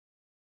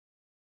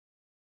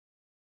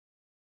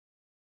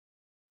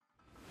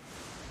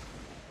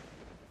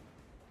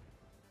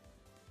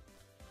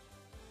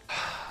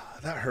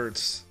That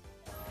hurts.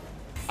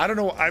 I don't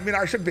know. I mean,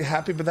 I should be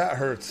happy, but that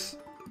hurts.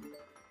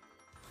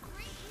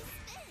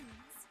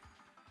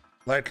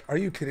 Like, are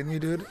you kidding me,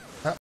 dude?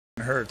 That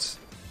hurts.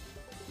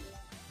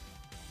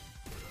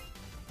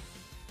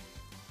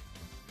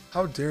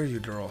 How dare you,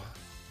 girl?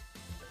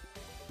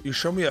 You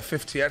show me a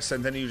 50x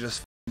and then you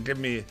just give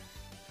me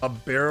a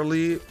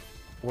barely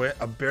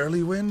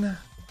win.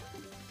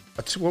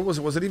 What was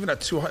it? Was it even a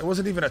 200? It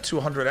wasn't even a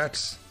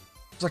 200x. It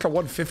was like a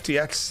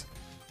 150x.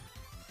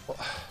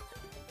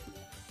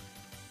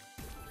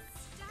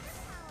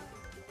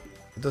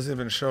 It doesn't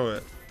even show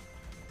it.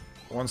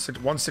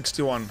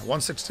 161,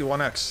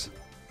 161x.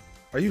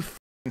 Are you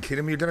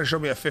kidding me? You're gonna show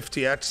me a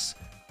 50x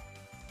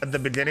at the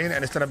beginning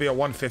and it's gonna be a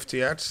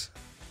 150x?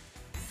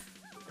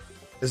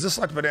 Is this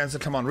like Bonanza?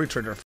 Come on,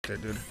 retrigger. F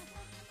it, dude.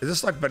 Is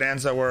this like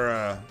Bonanza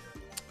where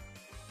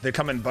they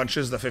come in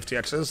bunches, the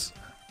 50x's?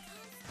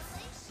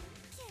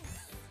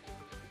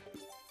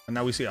 And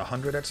now we see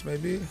 100x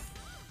maybe?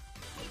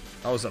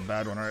 That was a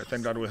bad one. Alright,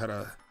 thank God we had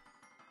a...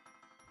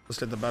 Let's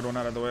get the bad one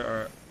out of the way.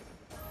 Alright.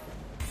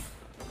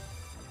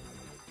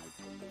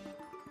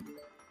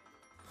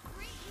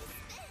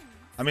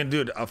 I mean,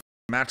 dude, a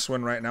max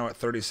win right now at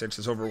 36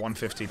 is over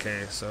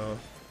 150k, so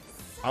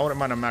I wouldn't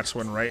mind a max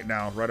win right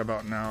now, right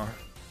about now.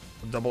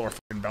 Double or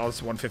fucking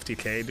balance,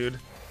 150k, dude.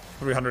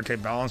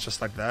 300k balance,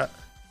 just like that.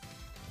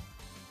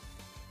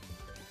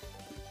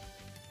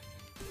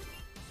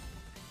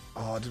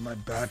 Oh, dude, my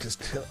back is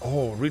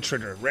oh,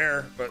 retrigger,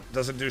 rare, but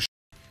doesn't do.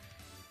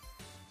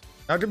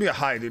 Now give me a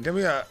high, dude. Give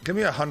me a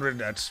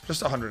 100x,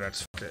 just a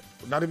 100x. Fuck it,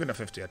 not even a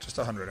 50x, just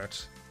a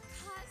 100x.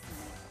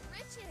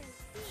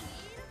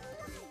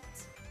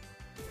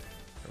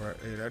 We're at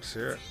 8x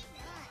here.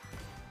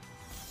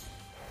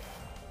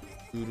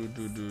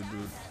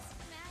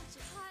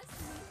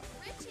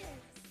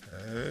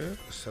 Okay,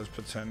 this has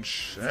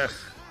potential.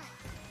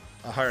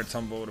 A higher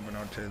tumble would have been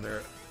okay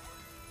there.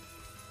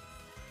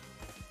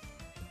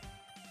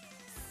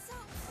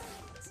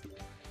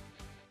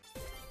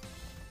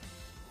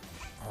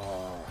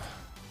 Oh.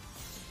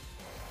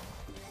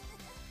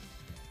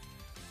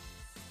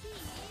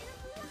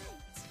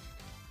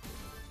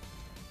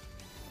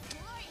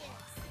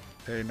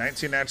 Okay,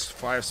 19x,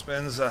 5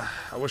 spins. I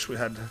wish we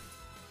had.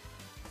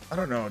 I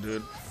don't know,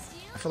 dude.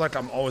 I feel like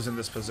I'm always in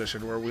this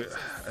position where we,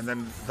 and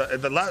then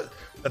the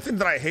thing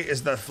that I hate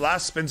is the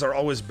last spins are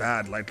always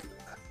bad. Like,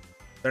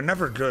 they're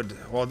never good.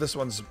 Well, this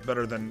one's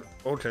better than,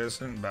 okay, this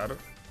isn't bad.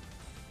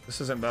 This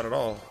isn't bad at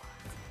all.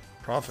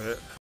 Profit,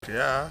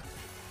 yeah.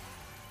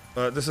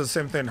 But this is the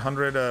same thing,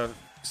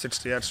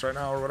 160x right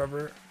now or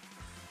whatever.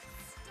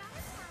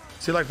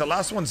 See, like the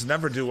last ones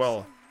never do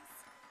well.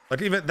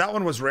 Like even that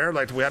one was rare.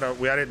 Like we had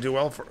it do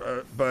well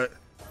for, but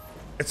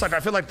it's like I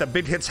feel like the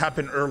big hits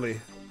happen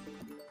early.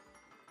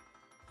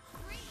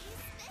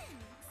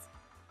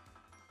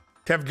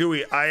 Kev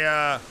Gooey,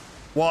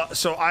 well,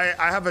 so I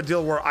have a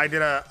deal where I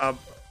did a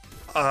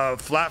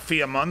flat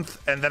fee a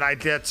month, and then I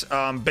get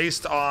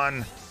based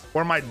on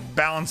where my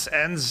balance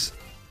ends.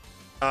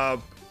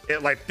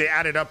 It like they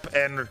add it up,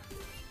 and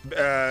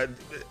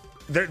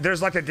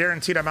there's like a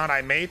guaranteed amount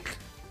I make,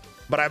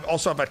 but I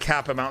also have a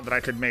cap amount that I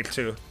could make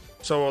too.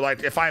 So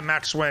like if I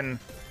max win,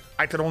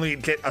 I could only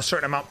get a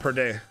certain amount per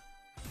day.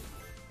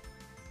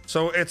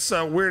 So it's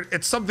weird.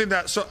 It's something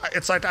that, so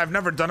it's like I've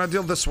never done a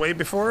deal this way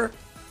before.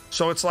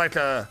 So it's like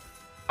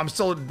I'm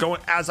still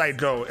going as I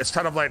go. It's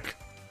kind of like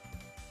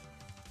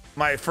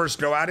my first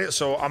go at it.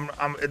 So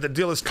the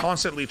deal is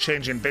constantly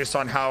changing based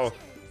on how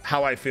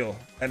I feel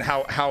and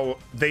how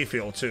they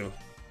feel too.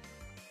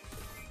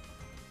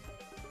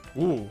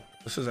 Ooh,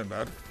 this isn't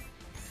bad.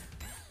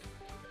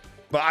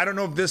 But I don't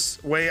know if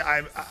this way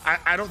I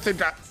don't think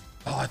that.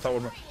 Oh, I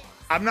thought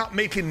I'm not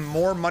making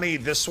more money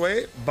this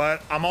way,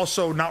 but I'm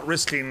also not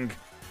risking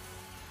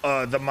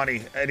the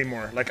money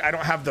anymore. Like I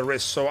don't have the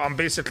risk, so I'm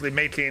basically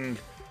making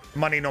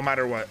money no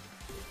matter what,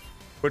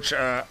 which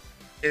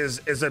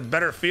is a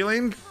better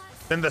feeling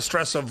than the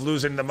stress of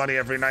losing the money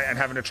every night and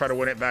having to try to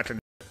win it back. And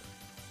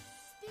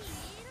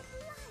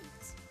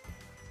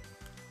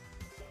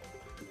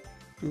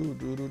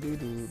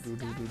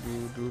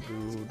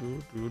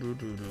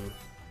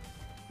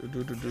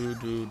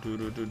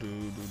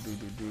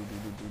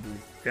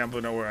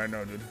can't know where I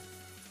know, dude.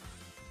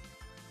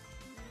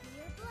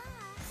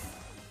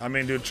 I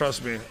mean, dude,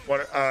 trust me.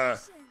 What?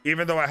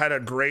 Even though I had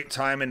a great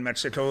time in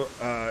Mexico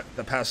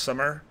the past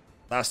summer,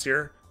 last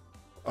year,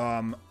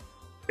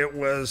 it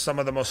was some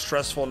of the most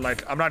stressful.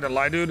 Like, I'm not gonna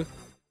lie, dude.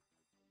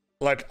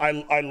 Like,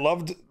 I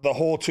loved the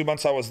whole 2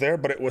 months I was there,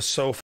 but it was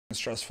so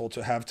stressful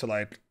to have to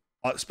like,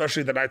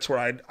 especially the nights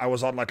where I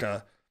was on like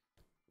a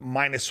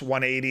minus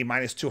 180,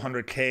 minus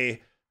 200k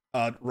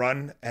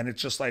run, and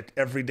it's just like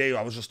every day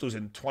I was just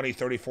losing 20,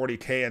 30,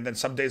 40k, and then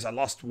some days I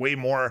lost way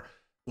more.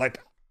 Like,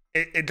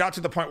 it got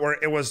to the point where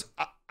it was,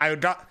 I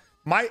got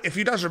my, if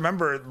you guys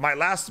remember, my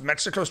last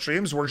Mexico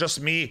streams were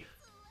just me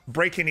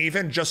breaking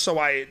even just so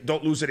I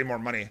don't lose any more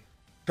money.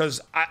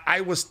 Because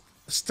I was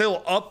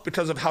still up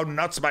because of how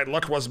nuts my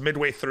luck was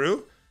midway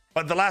through.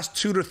 But the last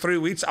 2 to 3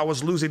 weeks, I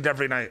was losing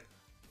every night.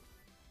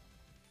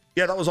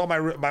 Yeah, that was all my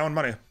own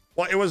money.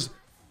 Well, it was,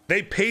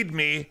 they paid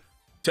me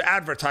to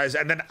advertise,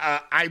 and then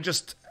I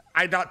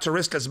got to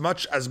risk as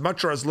much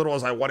or as little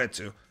as I wanted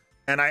to.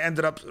 And I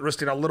ended up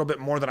risking a little bit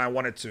more than I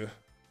wanted to,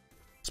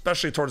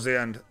 especially towards the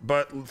end.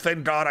 But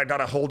thank God I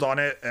got a hold on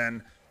it,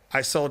 and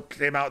I still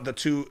came out the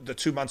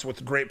two months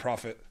with great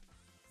profit.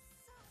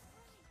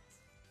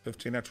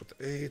 15x with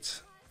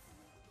 8.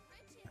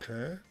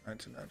 Okay,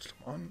 19x,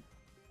 come on.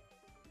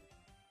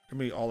 Give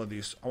me all of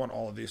these. I want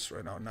all of these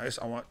right now. Nice.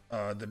 I want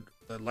the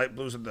light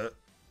blues and the...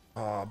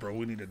 Oh, bro,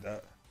 we needed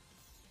that.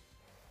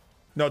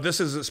 No, this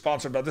is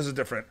sponsored, but this is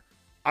different.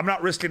 I'm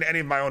not risking any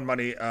of my own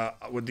money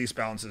with these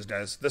balances,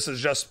 guys. This is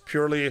just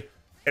purely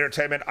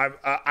entertainment.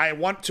 I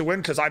want to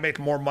win because I make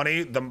more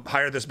money the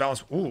higher this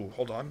balance. Ooh,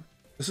 hold on.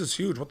 This is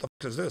huge. What the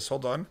f is this?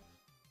 Hold on.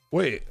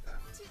 Wait.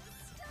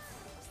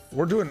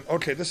 We're doing...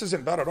 Okay, this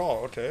isn't bad at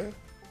all. Okay.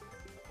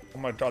 Oh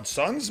my God,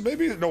 Suns?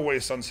 Maybe? No way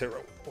Suns here.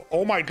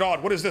 Oh my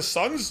God, what is this,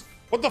 Suns?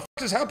 What the f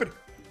is happening?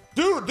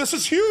 Dude, this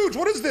is huge.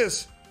 What is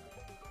this?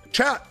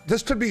 Chat,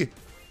 this could be...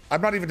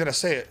 I'm not even gonna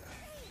say it.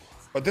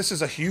 But this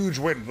is a huge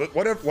win.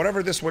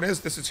 Whatever this win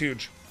is, this is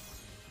huge.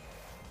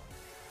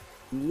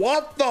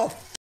 What the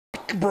f,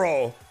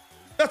 bro?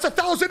 That's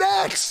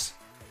 1,000x!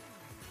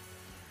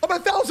 I'm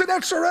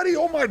 1,000x already.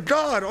 Oh my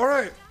God. All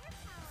right.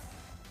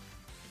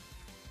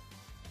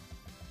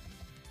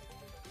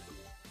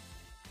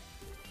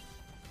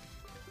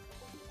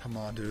 Come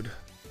on, dude.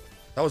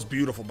 That was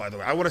beautiful, by the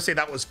way. I want to say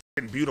that was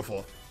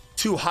beautiful.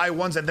 2 high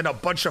ones and then a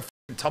bunch of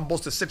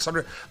tumbles to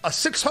 600. A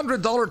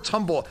 $600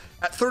 tumble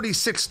at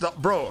 36.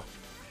 Bro,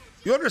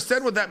 you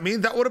understand what that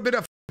means? That would have been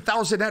a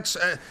 1,000x.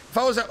 If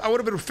I was, I would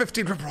have been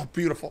 15. Bro,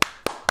 beautiful.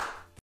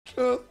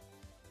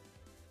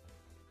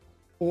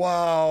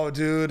 Wow,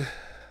 dude.